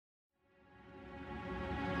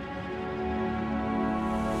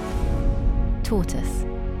Tortoise.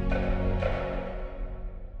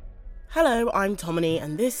 Hello, I'm Tomini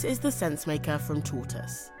and this is the Sensemaker from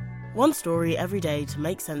Tortoise. One story every day to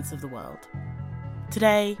make sense of the world.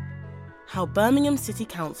 Today, how Birmingham City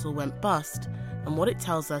Council went bust and what it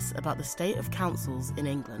tells us about the state of councils in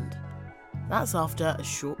England. That's after a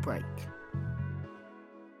short break.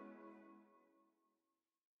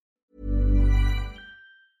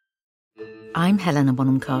 I'm Helena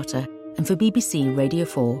Bonham Carter, and for BBC Radio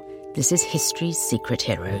 4, this is History's Secret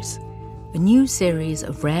Heroes, a new series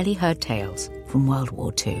of rarely heard tales from World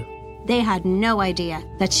War II. They had no idea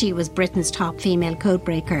that she was Britain's top female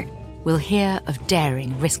codebreaker. We'll hear of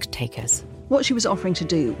daring risk-takers. What she was offering to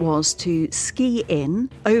do was to ski in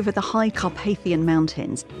over the high Carpathian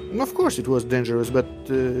mountains. Of course it was dangerous, but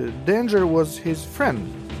danger was his friend.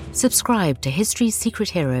 Subscribe to History's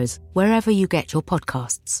Secret Heroes wherever you get your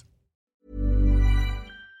podcasts.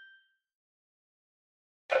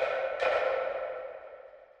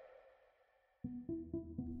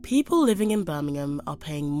 People living in Birmingham are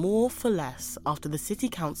paying more for less after the City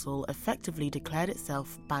Council effectively declared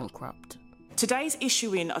itself bankrupt. Today's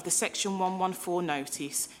issuing of the Section 114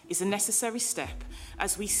 notice is a necessary step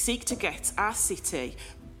as we seek to get our city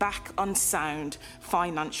back on sound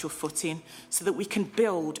financial footing so that we can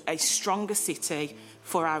build a stronger city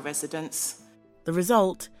for our residents. The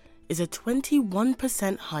result is a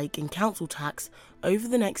 21% hike in council tax over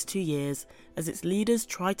the next 2 years as its leaders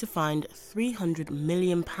try to find £300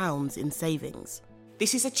 million in savings.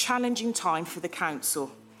 This is a challenging time for the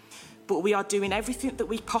council, but we are doing everything that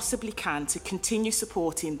we possibly can to continue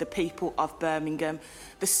supporting the people of Birmingham,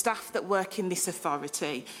 the staff that work in this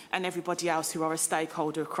authority, and everybody else who are a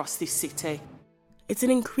stakeholder across this city. It's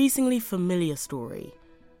an increasingly familiar story.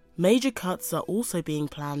 Major cuts are also being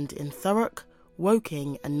planned in Thurrock,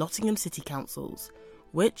 Woking and Nottingham City Councils,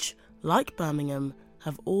 which, like Birmingham,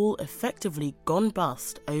 have all effectively gone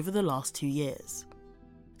bust over the last 2 years.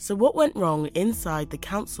 So what went wrong inside the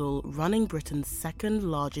council running Britain's second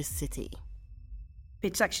largest city?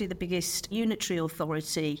 It's actually the biggest unitary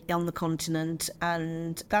authority on the continent,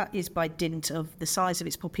 and that is by dint of the size of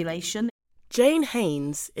its population. Jane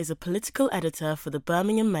Haynes is a political editor for the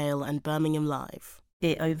Birmingham Mail and Birmingham Live.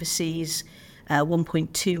 It oversees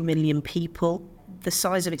 1.2 million people. The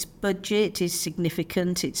size of its budget is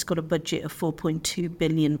significant. It's got a budget of £4.2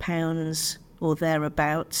 billion or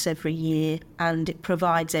thereabouts every year, and it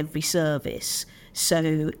provides every service.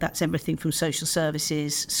 So that's everything from social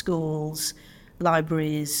services, schools,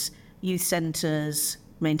 libraries, youth centres,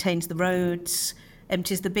 maintains the roads,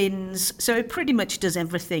 empties the bins. So it pretty much does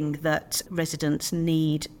everything that residents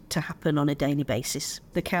need to happen on a daily basis.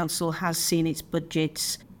 The council has seen its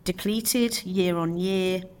budgets depleted year on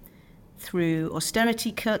year through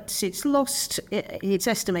austerity cuts. It's lost, it's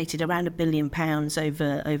estimated, around £1 billion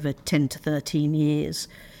over 10 to 13 years.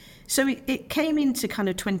 So it came into kind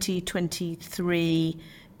of 2023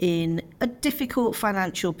 in a difficult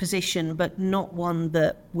financial position, but not one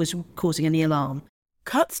that was causing any alarm.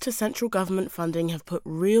 Cuts to central government funding have put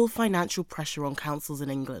real financial pressure on councils in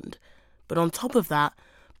England. But on top of that,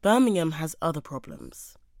 Birmingham has other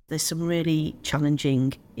problems. There's some really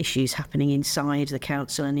challenging issues happening inside the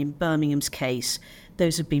council, and in Birmingham's case,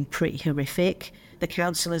 those have been pretty horrific. The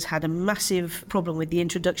council has had a massive problem with the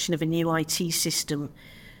introduction of a new IT system,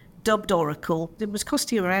 dubbed Oracle. It was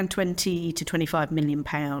costing around £20 to £25 million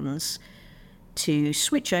to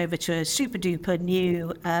switch over to a super-duper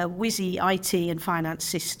new whizzy IT and finance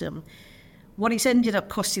system. What it's ended up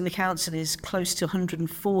costing the council is close to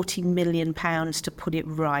 £140 million to put it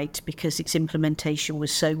right because its implementation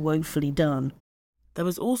was so woefully done. There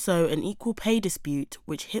was also an equal pay dispute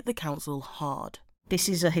which hit the council hard. This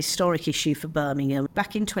is a historic issue for Birmingham.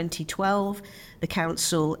 Back in 2012, the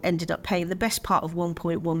council ended up paying the best part of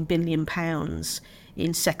 £1.1 billion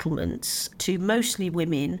in settlements to mostly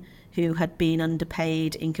women who had been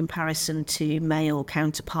underpaid in comparison to male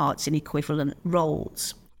counterparts in equivalent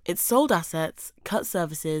roles. It sold assets, cut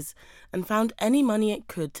services, and found any money it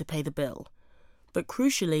could to pay the bill. But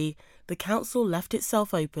crucially, the council left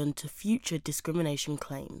itself open to future discrimination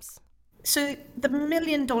claims. So the $1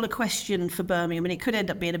 million question for Birmingham, and it could end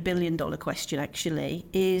up being a $1 billion question actually,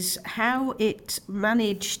 is how it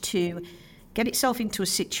managed to get itself into a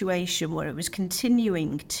situation where it was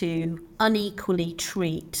continuing to unequally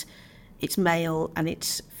treat its male and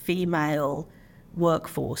its female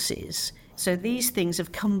workforces. So these things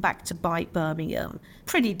have come back to bite Birmingham.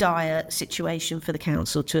 Pretty dire situation for the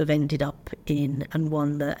council to have ended up in, and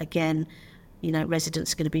one that, again,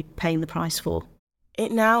 residents are going to be paying the price for.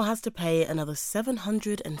 It now has to pay another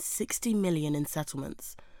 £760 million in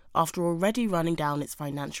settlements, after already running down its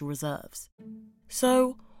financial reserves.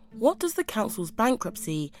 So, What does the council's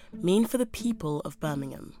bankruptcy mean for the people of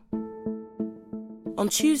Birmingham? On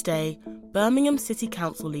Tuesday, Birmingham City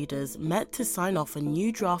Council leaders met to sign off a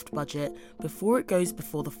new draft budget before it goes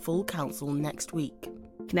before the full council next week.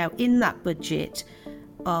 Now, in that budget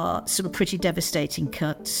are some pretty devastating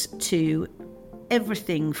cuts to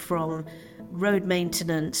everything from road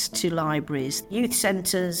maintenance to libraries. Youth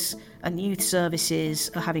centres and youth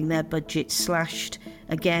services are having their budgets slashed.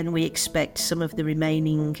 Again, we expect some of the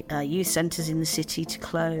remaining youth centres in the city to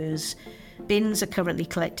close. Bins are currently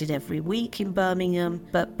collected every week in Birmingham,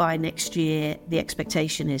 but by next year, the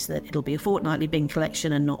expectation is that it'll be a fortnightly bin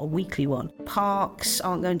collection and not a weekly one. Parks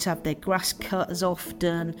aren't going to have their grass cut as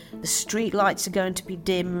often. The street lights are going to be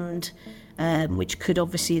dimmed, which could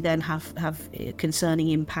obviously then have concerning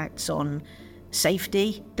impacts on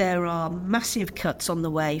safety. There are massive cuts on the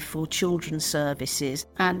way for children's services,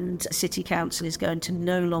 and City Council is going to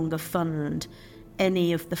no longer fund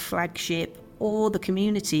any of the flagship or the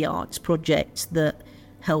community arts projects that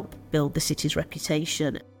help build the city's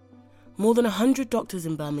reputation. More than 100 doctors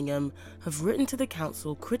in Birmingham have written to the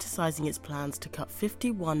council criticising its plans to cut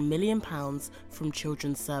 £51 million from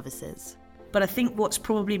children's services. But I think what's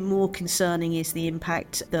probably more concerning is the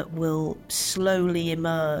impact that will slowly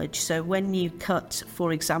emerge. So when you cut,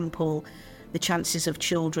 for example, the chances of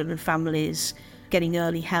children and families getting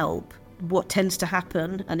early help, what tends to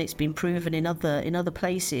happen, and it's been proven in other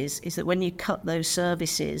places, is that when you cut those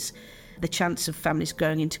services, the chance of families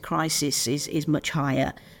going into crisis is much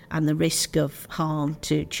higher, and the risk of harm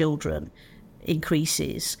to children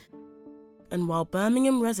increases. And while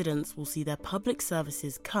Birmingham residents will see their public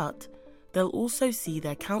services cut, they'll also see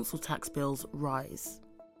their council tax bills rise.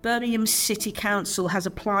 Birmingham City Council has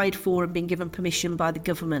applied for and been given permission by the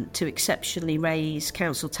government to exceptionally raise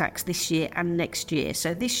council tax this year and next year.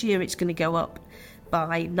 So this year it's going to go up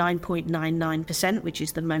by 9.99%, which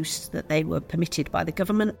is the most that they were permitted by the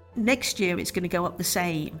government. Next year it's going to go up the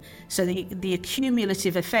same. So the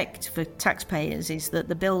cumulative effect for taxpayers is that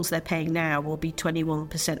the bills they're paying now will be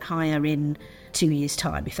 21% higher in 2 years'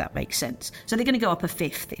 time, if that makes sense. So they're going to go up a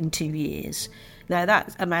fifth in 2 years. Now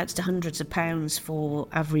that amounts to hundreds of pounds for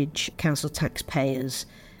average council taxpayers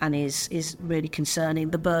and is really concerning.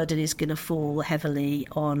 The burden is going to fall heavily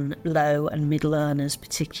on low and middle earners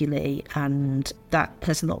particularly, and that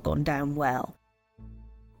has not gone down well.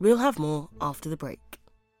 We'll have more after the break.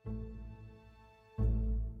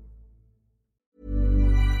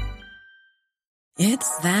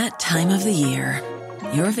 It's that time of the year.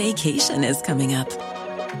 Your vacation is coming up.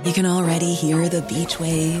 You can already hear the beach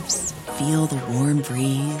waves, feel the warm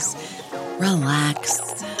breeze,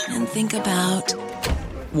 relax, and think about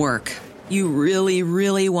work. You really,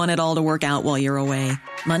 really want it all to work out while you're away.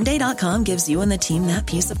 Monday.com gives you and the team that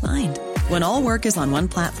peace of mind. When all work is on one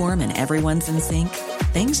platform and everyone's in sync,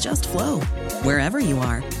 things just flow. Wherever you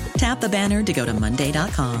are, tap the banner to go to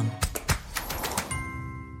Monday.com.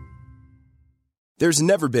 There's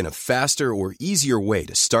never been a faster or easier way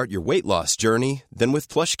to start your weight loss journey than with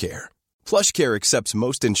PlushCare. PlushCare accepts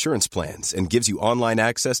most insurance plans and gives you online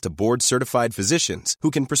access to board-certified physicians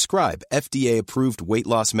who can prescribe FDA-approved weight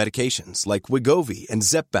loss medications like Wegovy and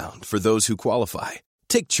Zepbound for those who qualify.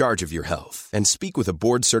 Take charge of your health and speak with a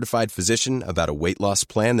board-certified physician about a weight loss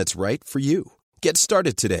plan that's right for you. Get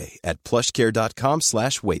started today at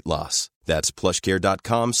plushcare.com/weight loss. That's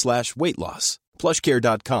plushcare.com/weight loss.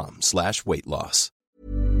 plushcare.com/weight loss.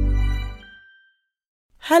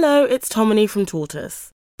 Hello, it's Tomini from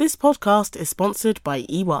Tortoise. This podcast is sponsored by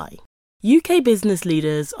EY. UK business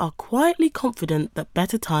leaders are quietly confident that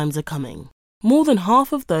better times are coming. More than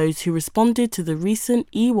half of those who responded to the recent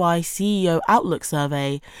EY CEO Outlook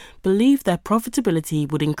survey believe their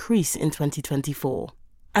profitability would increase in 2024.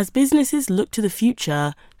 As businesses look to the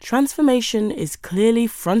future, transformation is clearly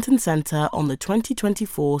front and centre on the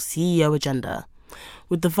 2024 CEO agenda,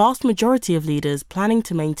 with the vast majority of leaders planning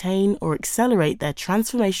to maintain or accelerate their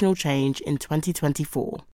transformational change in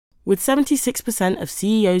 2024. With 76% of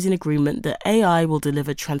CEOs in agreement that AI will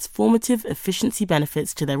deliver transformative efficiency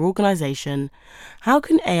benefits to their organisation, how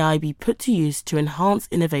can AI be put to use to enhance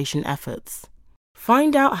innovation efforts?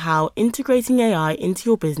 Find out how integrating AI into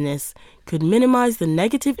your business could minimise the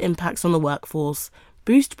negative impacts on the workforce,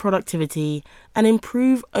 boost productivity, and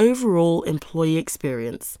improve overall employee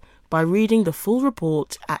experience by reading the full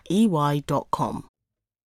report at ey.com.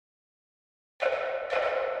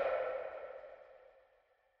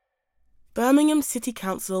 Birmingham City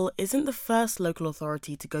Council isn't the first local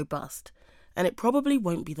authority to go bust, and it probably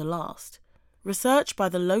won't be the last. Research by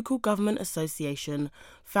the Local Government Association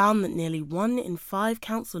found that nearly 1 in 5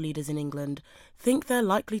 council leaders in England think they're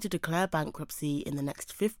likely to declare bankruptcy in the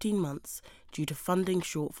next 15 months due to funding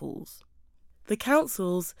shortfalls. The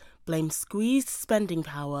councils blame squeezed spending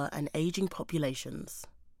power and ageing populations.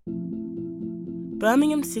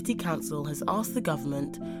 Birmingham City Council has asked the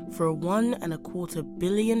government for a £1.25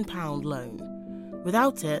 billion loan.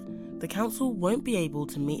 Without it, the council won't be able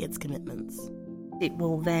to meet its commitments. It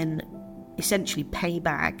will then essentially pay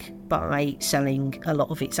back by selling a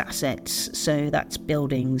lot of its assets. So that's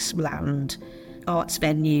buildings, land, arts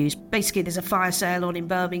venues. Basically, there's a fire sale on in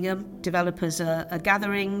Birmingham. Developers are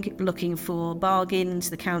gathering, looking for bargains.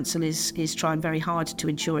 The council is trying very hard to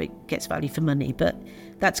ensure it gets value for money, but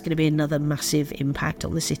that's going to be another massive impact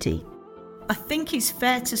on the city. I think it's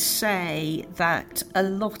fair to say that a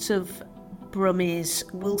lot of Brummies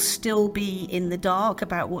will still be in the dark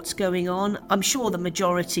about what's going on. I'm sure the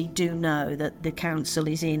majority do know that the council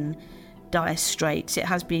is in dire straits. It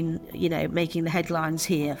has been, making the headlines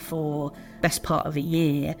here for best part of a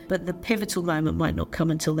year, but the pivotal moment might not come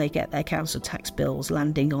until they get their council tax bills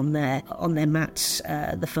landing on their mats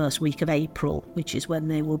the first week of April, which is when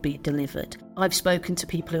they will be delivered. I've spoken to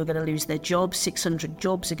people who are going to lose their jobs. 600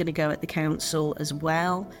 jobs are going to go at the council as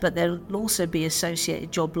well, but there will also be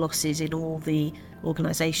associated job losses in all the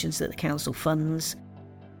organisations that the council funds.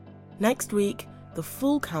 Next week, the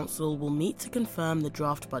full council will meet to confirm the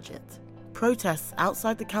draft budget. Protests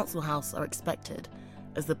outside the council house are expected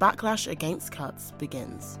as the backlash against cuts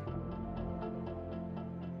begins.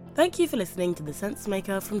 Thank you for listening to The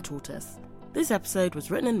Sensemaker from Tortoise. This episode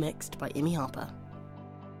was written and mixed by Imi Harper.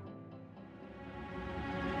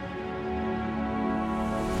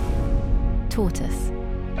 Tortoise.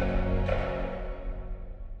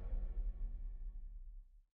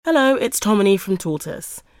 Hello, it's Tomini from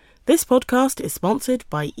Tortoise. This podcast is sponsored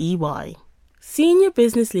by EY. Senior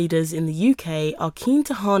business leaders in the UK are keen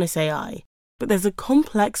to harness AI, but there's a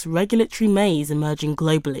complex regulatory maze emerging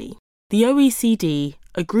globally. The OECD,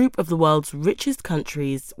 a group of the world's richest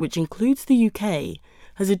countries, which includes the UK,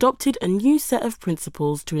 has adopted a new set of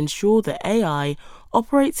principles to ensure that AI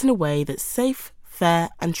operates in a way that's safe, fair,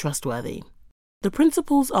 and trustworthy. The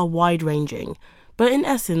principles are wide-ranging, but in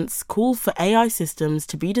essence call for AI systems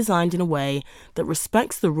to be designed in a way that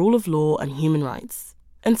respects the rule of law and human rights,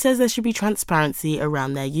 and says there should be transparency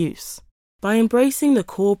around their use. By embracing the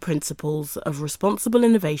core principles of responsible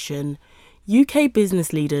innovation, UK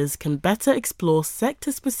business leaders can better explore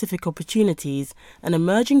sector-specific opportunities and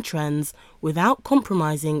emerging trends without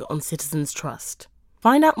compromising on citizens' trust.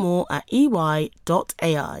 Find out more at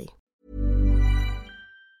ey.ai.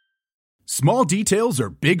 Small details are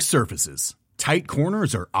big surfaces. Tight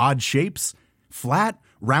corners are odd shapes. Flat,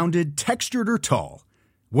 rounded, textured, or tall.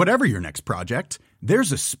 Whatever your next project,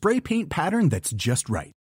 there's a spray paint pattern that's just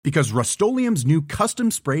right. Because Rust-Oleum's new Custom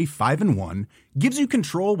Spray 5-in-1 gives you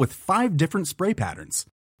control with 5 different spray patterns.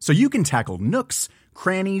 So you can tackle nooks,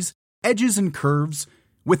 crannies, edges, and curves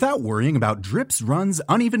without worrying about drips, runs,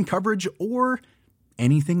 uneven coverage, or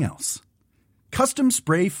anything else. Custom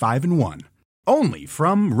Spray 5-in-1. Only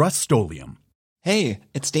from Rust-Oleum. Hey,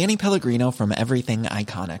 it's Danny Pellegrino from Everything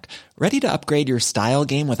Iconic. Ready to upgrade your style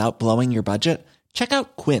game without blowing your budget? Check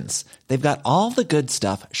out Quince. They've got all the good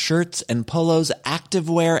stuff, shirts and polos,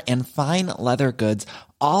 activewear, and fine leather goods,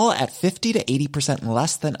 all at 50 to 80%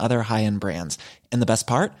 less than other high-end brands. And the best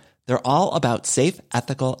part? They're all about safe,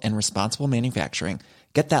 ethical, and responsible manufacturing.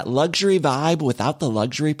 Get that luxury vibe without the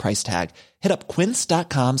luxury price tag. Hit up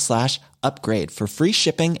quince.com/upgrade for free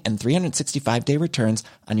shipping and 365-day returns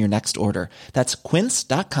on your next order. That's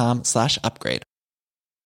quince.com/upgrade.